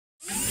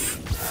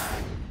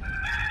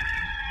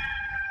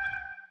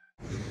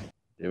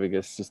I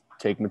guess just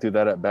take me through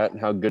that at bat, and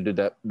how good did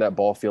that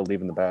ball feel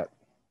leaving the bat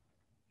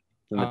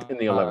in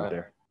the 11th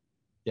there?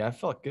 Yeah, I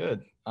felt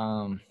good.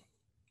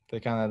 They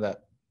kind of had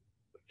that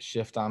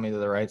shift on me to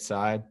the right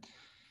side.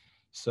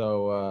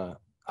 So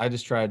I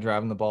just tried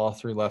driving the ball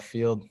through left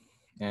field,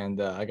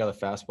 and I got a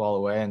fastball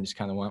away and just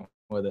kind of went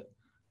with it.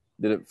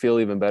 Did it feel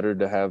even better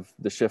to have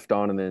the shift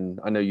on, and then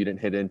I know you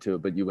didn't hit into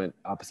it, but you went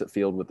opposite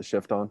field with the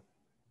shift on?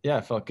 Yeah,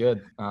 it felt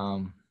good.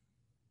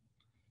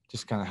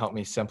 Just kind of helped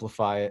me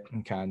simplify it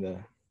and kind of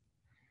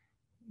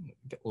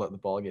let the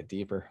ball get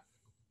deeper.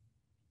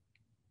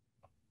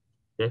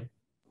 Okay.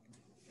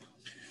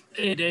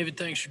 Hey, David,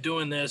 thanks for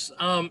doing this.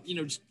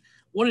 Just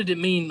what did it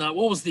mean? What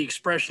was the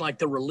expression like,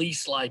 the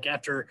release like,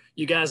 after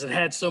you guys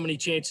had so many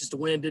chances to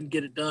win, didn't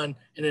get it done,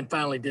 and then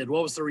finally did?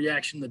 What was the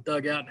reaction in the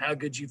dugout, and how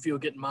good you feel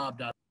getting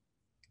mobbed out?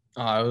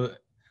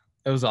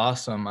 It was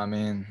awesome. I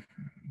mean,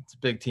 it's a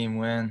big team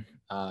win.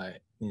 You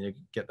need to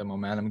get the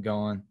momentum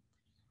going.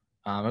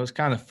 It was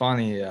kind of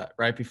funny.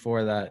 Right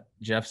before that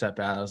Jeff's at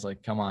bat, I was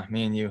like, come on,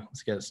 me and you,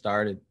 let's get it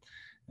started.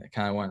 It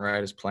kind of went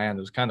right as planned.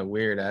 It was kind of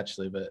weird,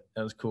 actually, but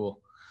it was cool.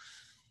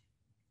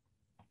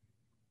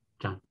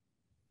 John.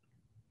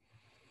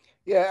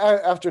 Yeah,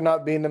 after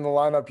not being in the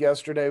lineup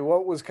yesterday,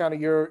 what was kind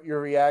of your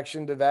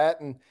reaction to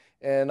that,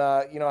 and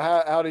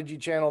how did you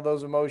channel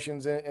those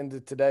emotions into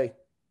today?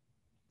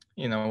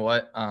 You know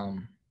what?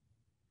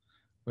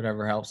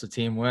 Whatever helps the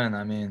team win.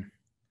 I mean,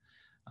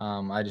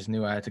 I just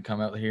knew I had to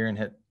come out here and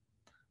hit,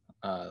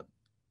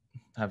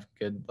 have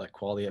good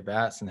quality at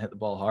bats and hit the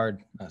ball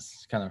hard.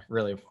 That's kind of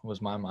really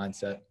was my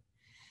mindset.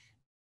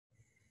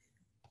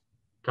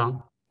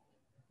 John.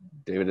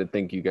 David, I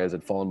think you guys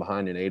had fallen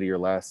behind in 8 of your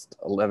last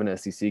 11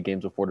 SEC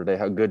games before today.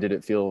 How good did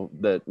it feel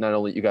that not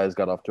only you guys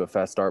got off to a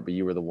fast start, but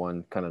you were the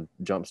one kind of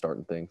jump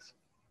starting things?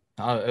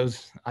 I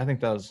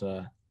think that was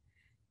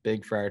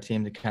big for our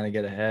team to kind of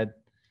get ahead,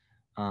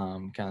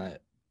 kind of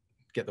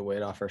get the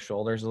weight off our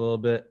shoulders a little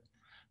bit.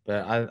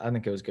 But I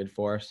think it was good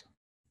for us.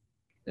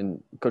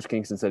 And Coach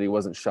Kingston said he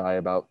wasn't shy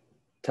about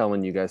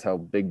telling you guys how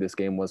big this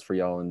game was for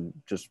y'all and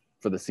just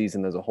for the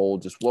season as a whole.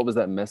 Just what was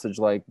that message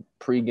like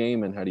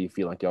pre-game, and how do you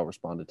feel like y'all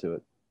responded to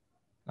it?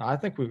 I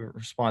think we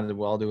responded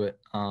well to it.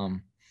 I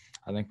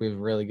think we have a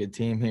really good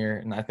team here,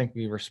 and I think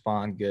we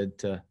respond good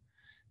to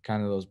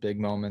kind of those big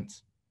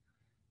moments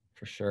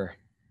for sure.